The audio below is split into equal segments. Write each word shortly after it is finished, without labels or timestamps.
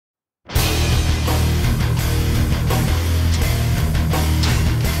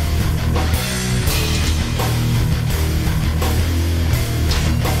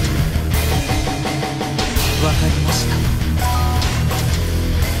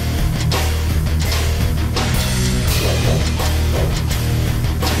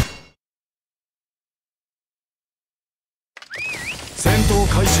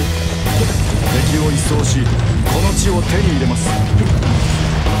地を手に入れます。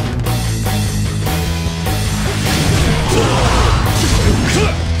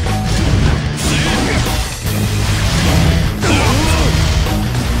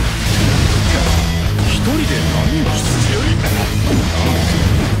一人で何をしてより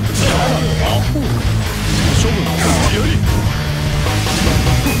処分より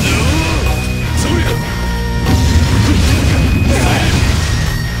それだ。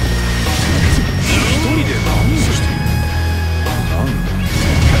一人で何をしている。なんだ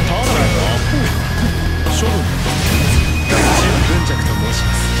ただのアホ処分文弱と申しま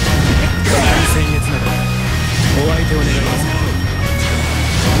す。僭越ながらお相手を願います。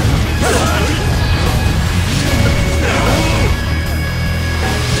な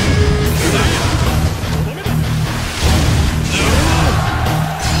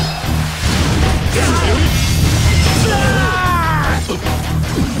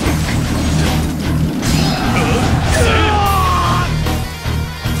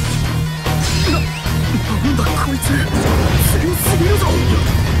んだこいつ、強すぎるぞ。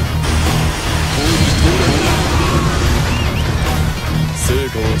成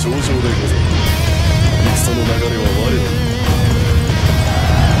果は上々でござる。戦の流れは我らに。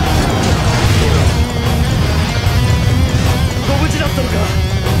ご無事だったのか。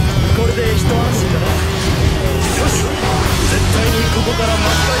これで一安心だな。よし、絶対にここから巻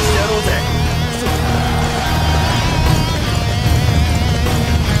き返してやろうぜ。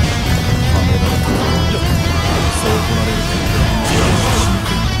はめられた。そう来られると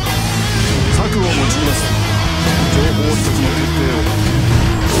策を用います。情報一つの決定を。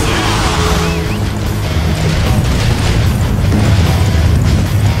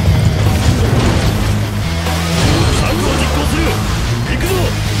策を実行する。行くぞ。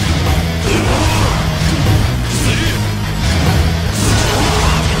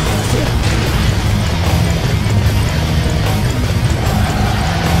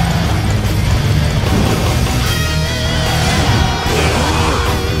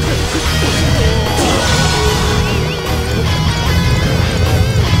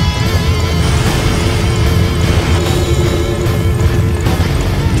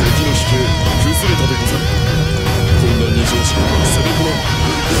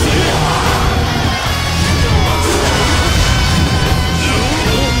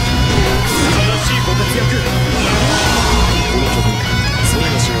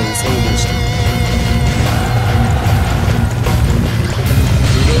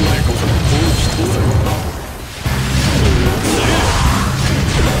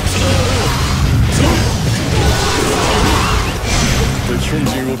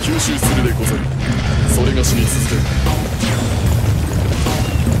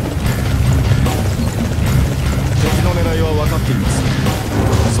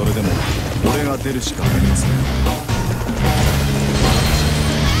出るしかありません。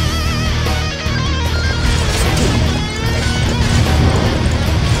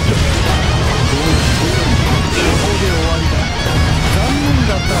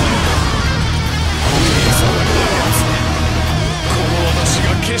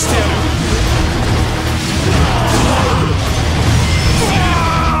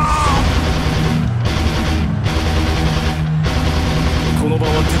この場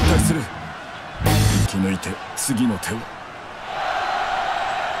は撤退する。生き抜いて次の手を。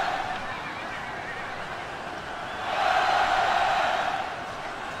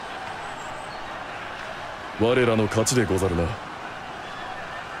我らの勝ちでござるな。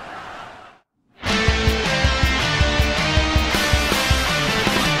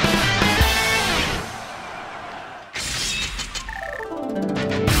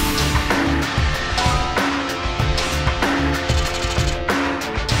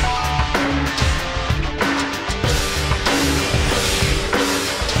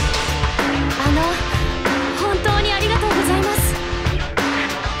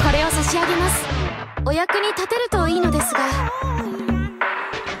お役に立てるといいのですが。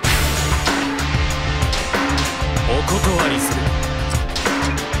お断りする。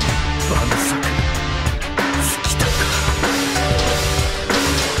万策尽きたか。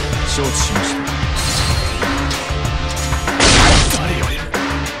承知しました。誰より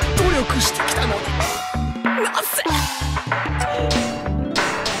努力してきたのになぜ。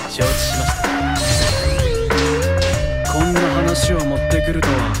承知しました。こんな話を持ってくると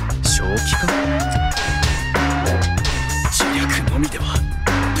は正気か。自略のみでは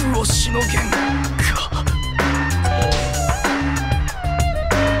武をしのげんか。